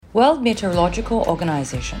World Meteorological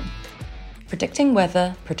Organization. Predicting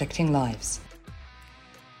weather, protecting lives.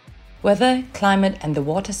 Weather, climate, and the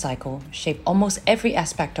water cycle shape almost every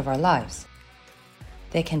aspect of our lives.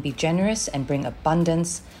 They can be generous and bring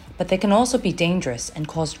abundance, but they can also be dangerous and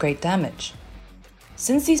cause great damage.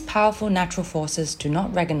 Since these powerful natural forces do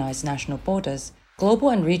not recognize national borders, global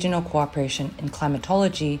and regional cooperation in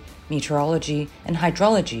climatology, meteorology, and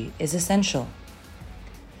hydrology is essential.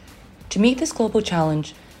 To meet this global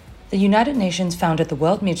challenge, the United Nations founded the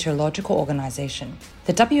World Meteorological Organization.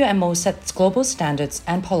 The WMO sets global standards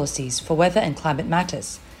and policies for weather and climate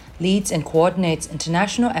matters, leads and coordinates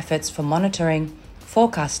international efforts for monitoring,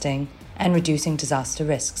 forecasting, and reducing disaster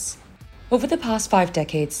risks. Over the past 5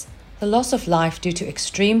 decades, the loss of life due to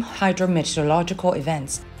extreme hydrometeorological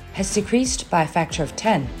events has decreased by a factor of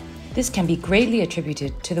 10. This can be greatly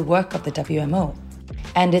attributed to the work of the WMO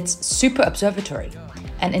and its Super Observatory,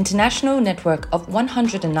 an international network of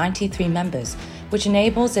 193 members, which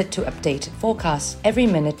enables it to update forecasts every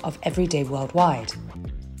minute of every day worldwide.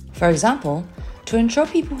 For example, to ensure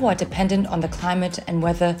people who are dependent on the climate and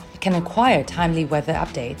weather can acquire timely weather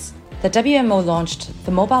updates, the WMO launched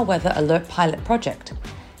the Mobile Weather Alert Pilot Project.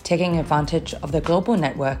 Taking advantage of the global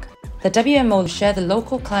network, the WMO shared the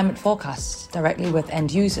local climate forecasts directly with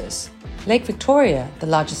end users. Lake Victoria, the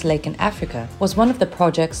largest lake in Africa, was one of the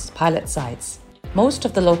project's pilot sites. Most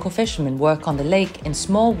of the local fishermen work on the lake in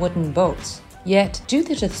small wooden boats. Yet, due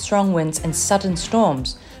to the strong winds and sudden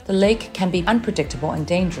storms, the lake can be unpredictable and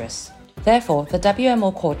dangerous. Therefore, the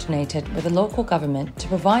WMO coordinated with the local government to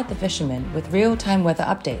provide the fishermen with real-time weather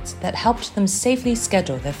updates that helped them safely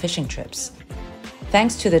schedule their fishing trips.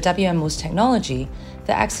 Thanks to the WMO's technology,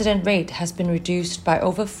 the accident rate has been reduced by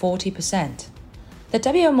over 40%. The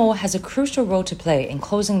WMO has a crucial role to play in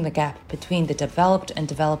closing the gap between the developed and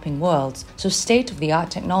developing worlds, so state-of-the-art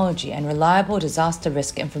technology and reliable disaster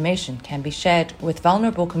risk information can be shared with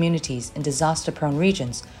vulnerable communities in disaster-prone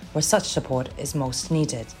regions where such support is most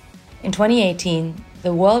needed. In 2018,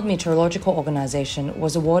 the World Meteorological Organization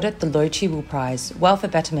was awarded the Loy Chi Woo Prize, Welfare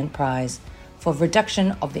Betterment Prize, for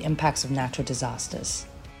reduction of the impacts of natural disasters.